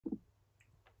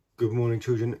Good morning,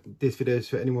 children. This video is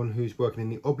for anyone who's working in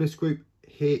the Obelisk group.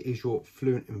 Here is your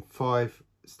Fluent in 5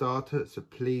 starter. So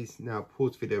please now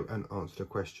pause the video and answer the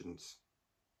questions.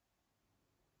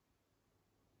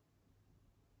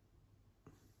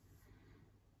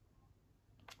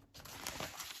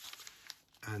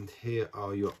 And here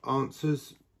are your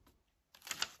answers.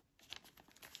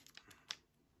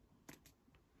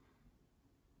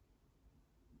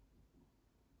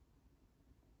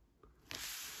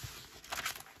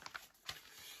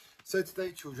 So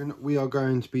today, children, we are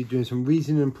going to be doing some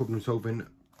reasoning and problem solving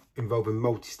involving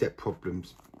multi-step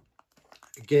problems.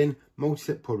 Again,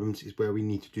 multi-step problems is where we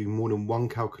need to do more than one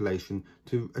calculation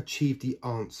to achieve the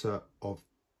answer of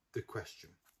the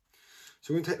question.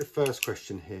 So we're going to take the first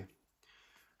question here.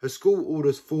 A school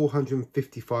orders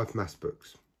 455 maths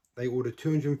books. They order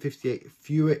 258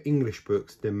 fewer English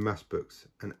books than maths books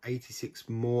and 86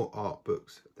 more art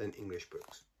books than English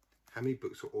books. How many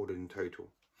books are ordered in total?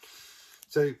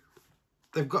 So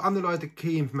they've got underlined the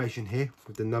key information here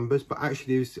with the numbers, but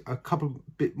actually there's a couple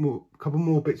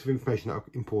more bits of information that are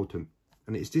important.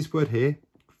 And it's this word here,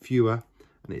 fewer,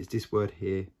 and it's this word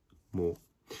here, more.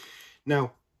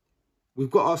 Now, we've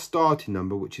got our starting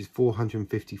number, which is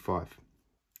 455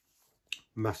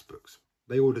 maths books.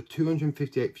 They order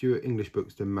 258 fewer English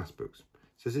books than maths books.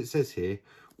 So as it says here,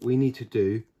 we need to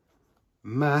do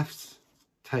maths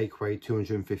take away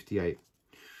 258.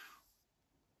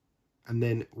 And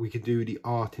then we can do the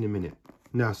art in a minute.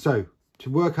 Now, so to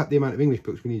work out the amount of English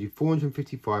books, we need to do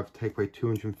 455 take away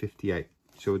 258.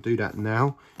 So we'll do that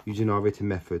now using our written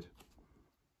method.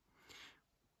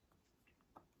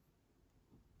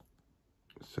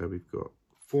 So we've got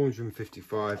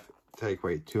 455 take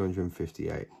away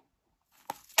 258.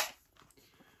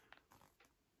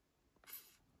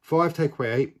 5 take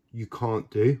away 8 you can't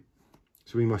do,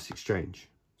 so we must exchange.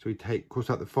 So we cross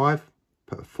out the 5,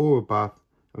 put a 4 above,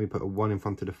 and we put a 1 in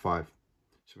front of the 5.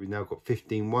 So we've now got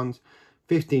 15 ones.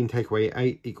 15 take away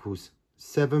 8 equals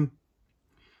 7.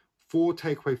 4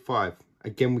 take away 5.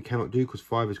 Again, we cannot do because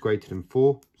 5 is greater than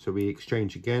 4. So we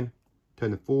exchange again.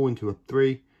 Turn the 4 into a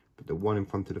 3. Put the 1 in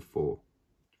front of the 4.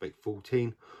 Make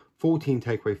 14. 14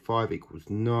 take away 5 equals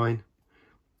 9.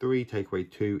 3 take away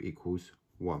 2 equals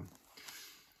 1.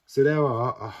 So there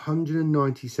are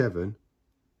 197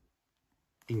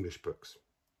 English books.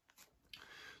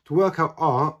 To work out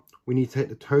art, we need to take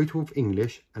the total of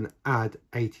English and add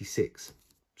 86.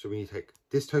 So we need to take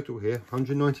this total here,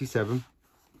 197,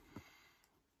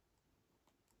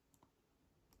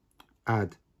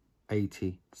 add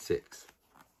 86.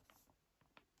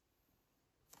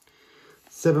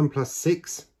 7 plus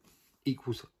 6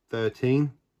 equals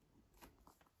 13.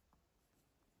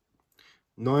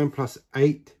 9 plus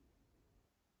 8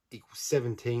 equals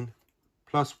 17,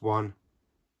 plus 1,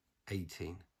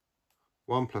 18.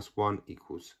 1 plus 1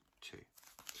 equals 2.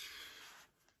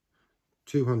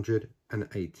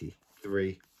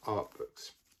 283 art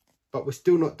books. But we're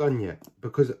still not done yet,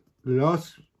 because the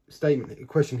last statement, the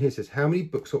question here says, how many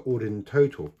books are ordered in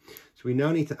total? So we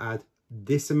now need to add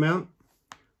this amount,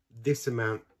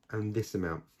 and this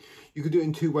amount. You can do it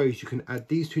in two ways. You can add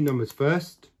these two numbers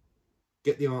first,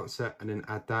 get the answer, and then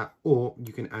add that. Or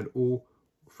you can add all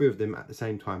three of them at the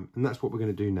same time. And that's what we're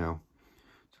going to do now.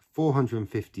 So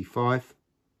 455.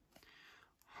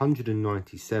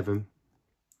 197,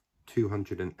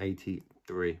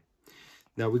 283.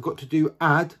 Now we've got to do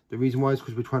add. The reason why is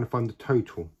because we're trying to find the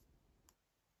total.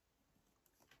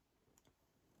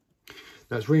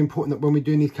 Now it's really important that when we're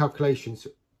doing these calculations,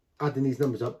 adding these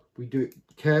numbers up, we do it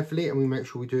carefully and we make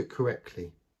sure we do it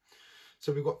correctly.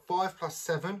 So we've got 5 plus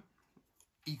 7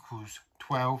 equals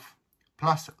 12,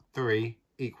 plus 3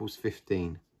 equals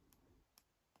 15.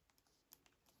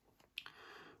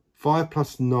 5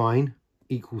 plus 9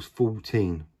 equals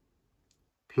 14,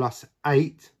 plus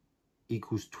 8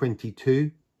 equals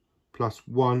 22, plus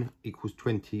 1 equals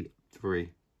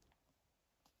 23.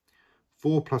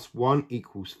 4 plus 1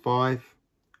 equals 5,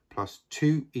 plus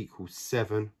 2 equals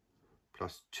 7,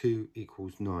 plus 2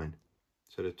 equals 9.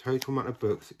 So the total amount of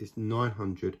books is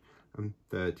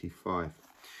 935.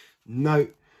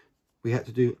 Note, we had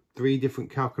to do 3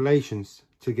 different calculations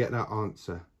to get that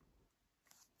answer.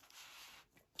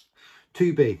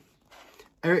 2b.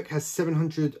 Eric has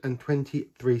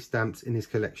 723 stamps in his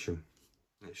collection.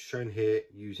 It's shown here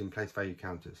using place value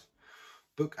counters.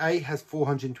 Book A has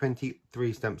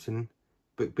 423 stamps in.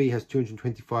 Book B has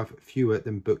 225 fewer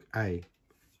than Book A.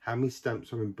 How many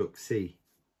stamps are in Book C?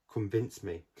 Convince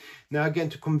me. Now again,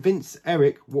 to convince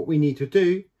Eric, what we need to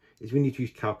do is we need to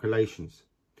use calculations.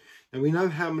 Now we know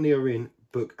how many are in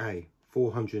Book A,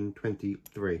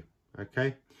 423.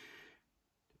 Okay.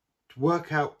 To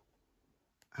work out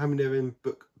how many are in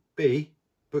book B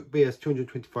has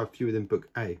 225 fewer than book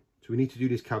A. So we need to do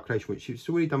this calculation, which it's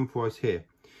already done for us here.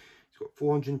 It's got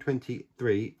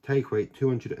 423, take away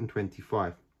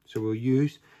 225. So we'll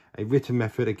use a written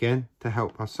method again to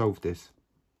help us solve this.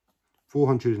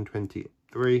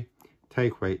 423,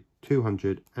 take away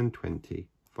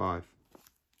 225.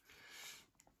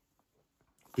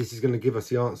 This is going to give us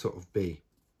the answer of B.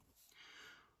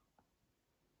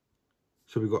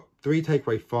 So we've got 3 take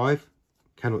away 5.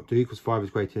 Cannot do because 5 is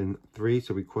greater than 3.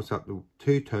 So we cross out the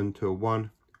 2, turn to a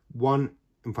 1. 1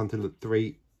 in front of the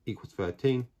 3 equals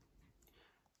 13.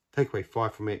 Take away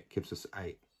 5 from it gives us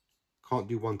 8. Can't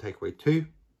do 1 take away 2.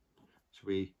 So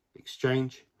we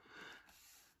exchange.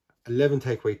 11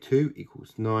 take away 2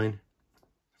 equals 9.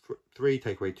 3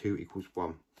 take away 2 equals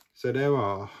 1. So there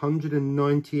are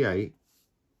 198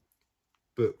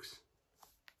 books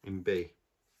in B.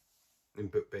 In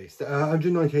book B.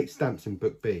 198 stamps in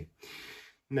book B.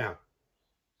 Now,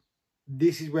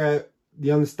 this is where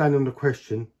the understanding of the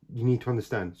question you need to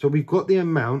understand. So we've got the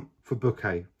amount for book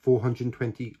A,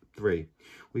 423.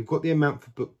 We've got the amount for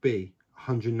book B,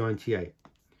 198.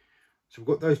 So we've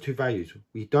got those two values.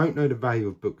 We don't know the value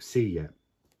of book C yet,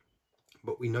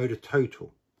 but we know the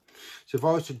total. So if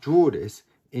I was to draw this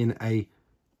in a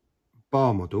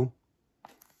bar model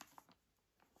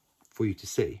for you to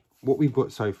see, what we've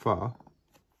got so far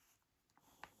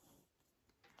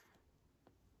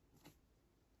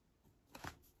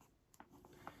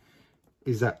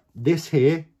is that this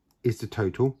here is the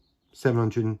total,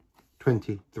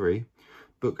 723.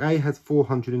 Book A has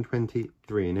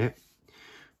 423 in it.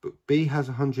 Book B has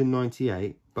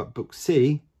 198, but book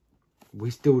C, we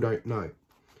still don't know.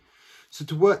 So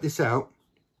to work this out,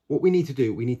 what we need to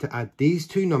do, we need to add these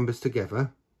two numbers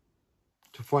together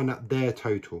to find out their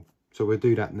total. So we'll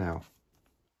do that now.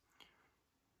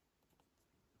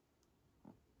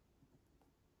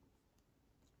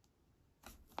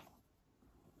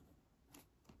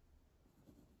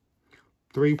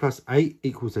 Three plus 8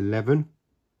 equals 11.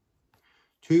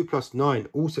 2 plus 9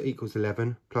 also equals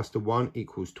 11, plus the 1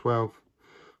 equals 12.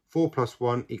 4 plus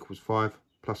 1 equals 5,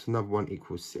 plus another 1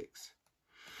 equals 6.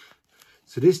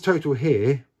 So this total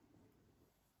here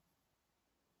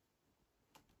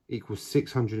equals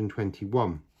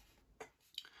 621.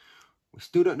 We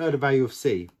still don't know the value of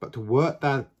C, but to work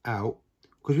that out,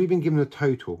 because we've been given a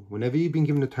total, whenever you've been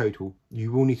given a total,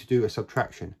 you will need to do a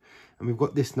subtraction. And we've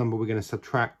got this number we're going to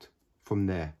subtract from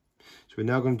there. So we're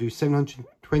now going to do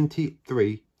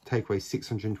 723 take away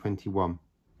 621.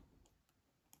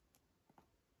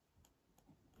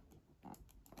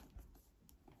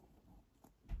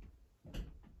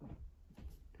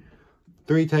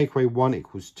 Three take away 1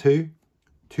 equals 2.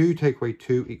 2 take away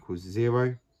 2 equals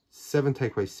 0. 7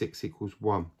 take away 6 equals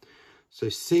 1. So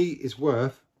C is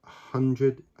worth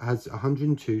 100, has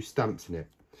 102 stamps in it.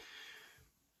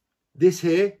 This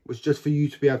here was just for you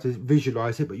to be able to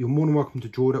visualize it, but you're more than welcome to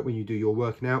draw that when you do your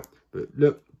working out. But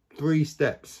look, 3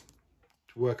 steps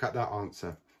to work out that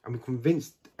answer. And we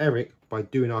convinced Eric by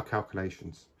doing our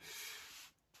calculations.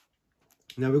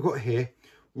 Now we've got here,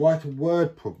 write a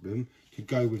word problem to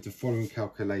go with the following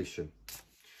calculation.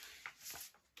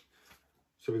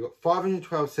 So we've got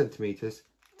 512 centimetres,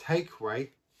 take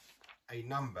away a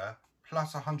number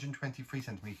plus 123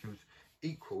 centimetres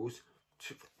equals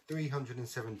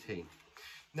 317.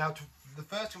 Now the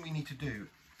first thing we need to do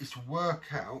is to work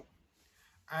out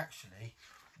actually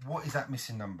what is that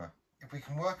missing number. If we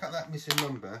can work out that missing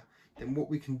number, then what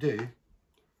we can do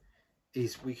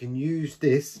is we can use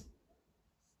this,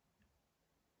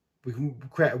 we can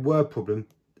create a word problem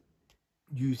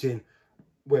using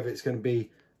whether it's going to be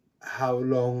how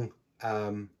long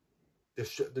the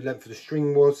length of the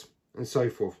string was and so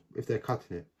forth if they're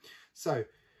cutting it. So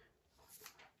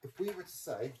if we were to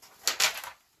say,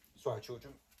 sorry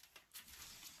children,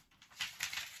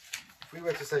 if we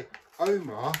were to say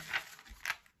Omar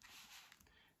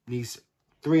needs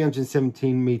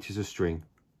 317 meters of string.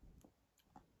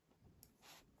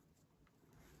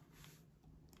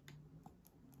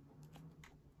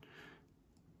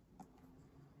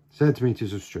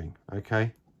 Centimeters of string,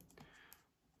 okay?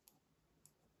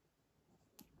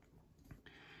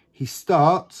 He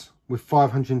starts with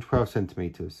 512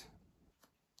 centimeters.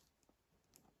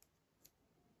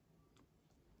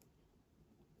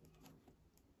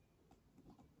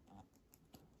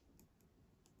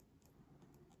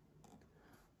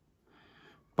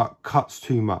 But cuts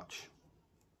too much.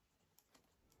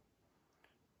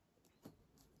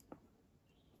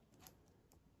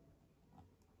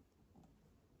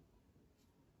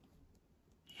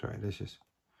 Sorry, let's just...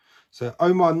 So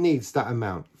Omar needs that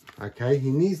amount, okay?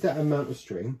 He needs that amount of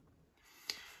string.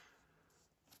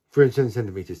 307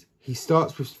 centimeters. He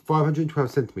starts with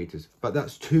 512 centimeters, but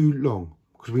that's too long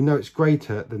because we know it's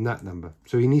greater than that number.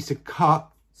 So he needs to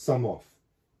cut some off.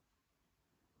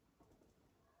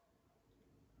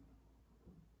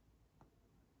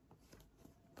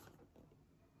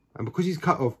 And because he's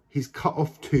cut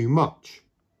off too much.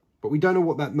 But we don't know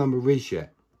what that number is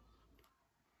yet.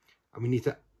 And we need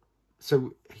to,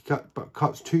 so he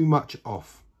cuts too much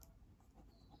off.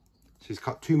 So he's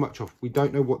cut too much off. We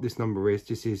don't know what this number is.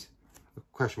 This is a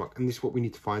question mark. And this is what we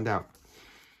need to find out.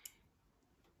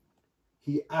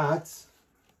 He adds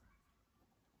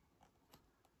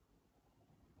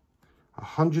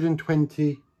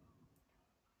 120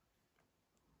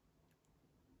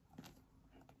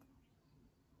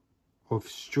 of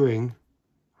string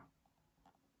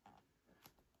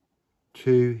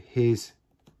to his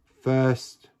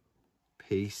first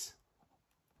piece,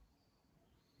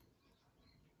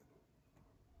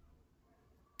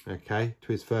 okay,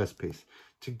 to his first piece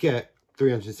to get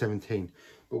 317.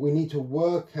 But we need to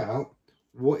work out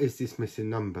what is this missing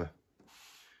number,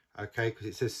 okay, because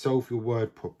it says solve your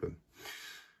word problem.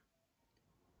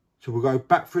 So we'll go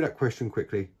back through that question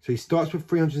quickly. So he starts with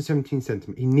 317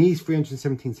 centimeters. He needs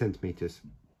 317 centimeters.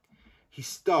 He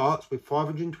starts with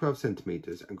 512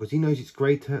 centimeters, and because he knows it's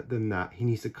greater than that, he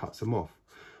needs to cut some off.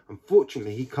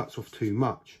 Unfortunately, he cuts off too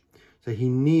much. So he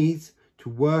needs to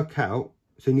work out,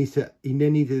 so he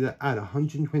then needed to add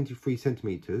 123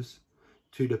 centimeters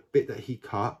to the bit that he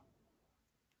cut,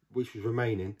 which was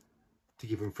remaining, to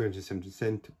give him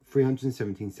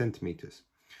 317 centimeters.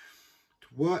 To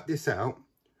work this out,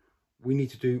 we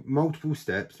need to do multiple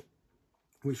steps,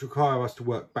 which require us to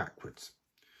work backwards.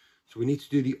 So we need to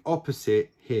do the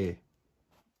opposite here.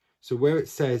 So where it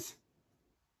says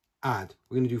add,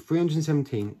 we're going to do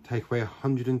 317 take away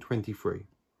 123.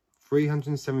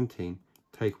 317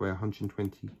 take away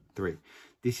 123.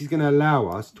 This is going to allow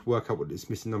us to work out what this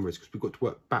missing number is, because we've got to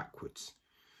work backwards.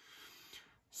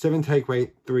 7 take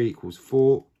away 3 equals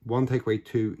 4. 1 take away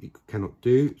 2 cannot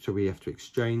do, so we have to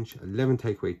exchange. 11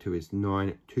 take away 2 is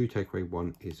 9. 2 take away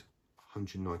 1 is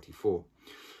 194.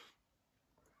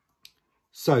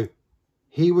 So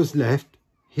he was left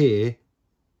here.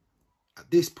 At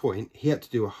this point, he had to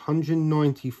do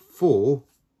 194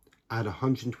 add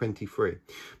 123.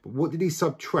 But what did he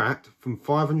subtract from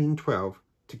 512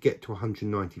 to get to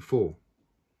 194?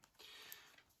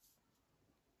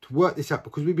 To work this out,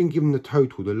 because we've been given the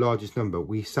total, the largest number,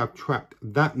 we subtract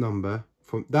that number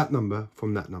from that number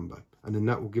from that number. And then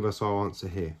that will give us our answer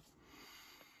here.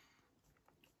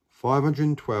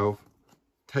 512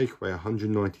 take away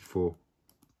 194.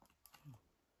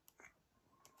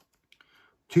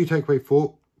 2 take away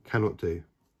 4 cannot do.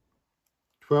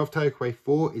 12 take away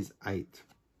 4 is 8.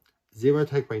 0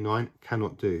 take away 9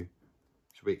 cannot do.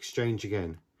 So we exchange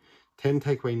again. 10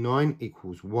 take away 9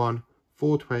 equals 1.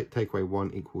 4 take away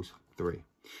 1 equals 3.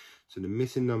 So the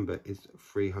missing number is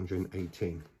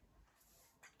 318.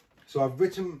 So I've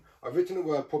written a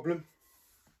word problem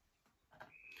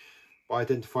by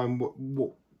identifying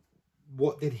what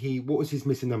was his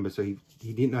missing number. So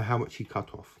he didn't know how much he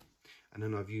cut off. And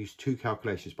then I've used 2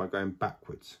 calculations by going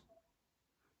backwards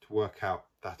to work out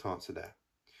that answer there.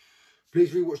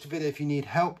 Please rewatch the video if you need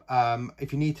help.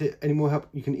 If you need any more help,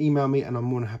 you can email me and I'm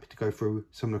more than happy to go through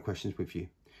some of the questions with you.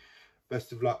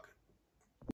 Best of luck.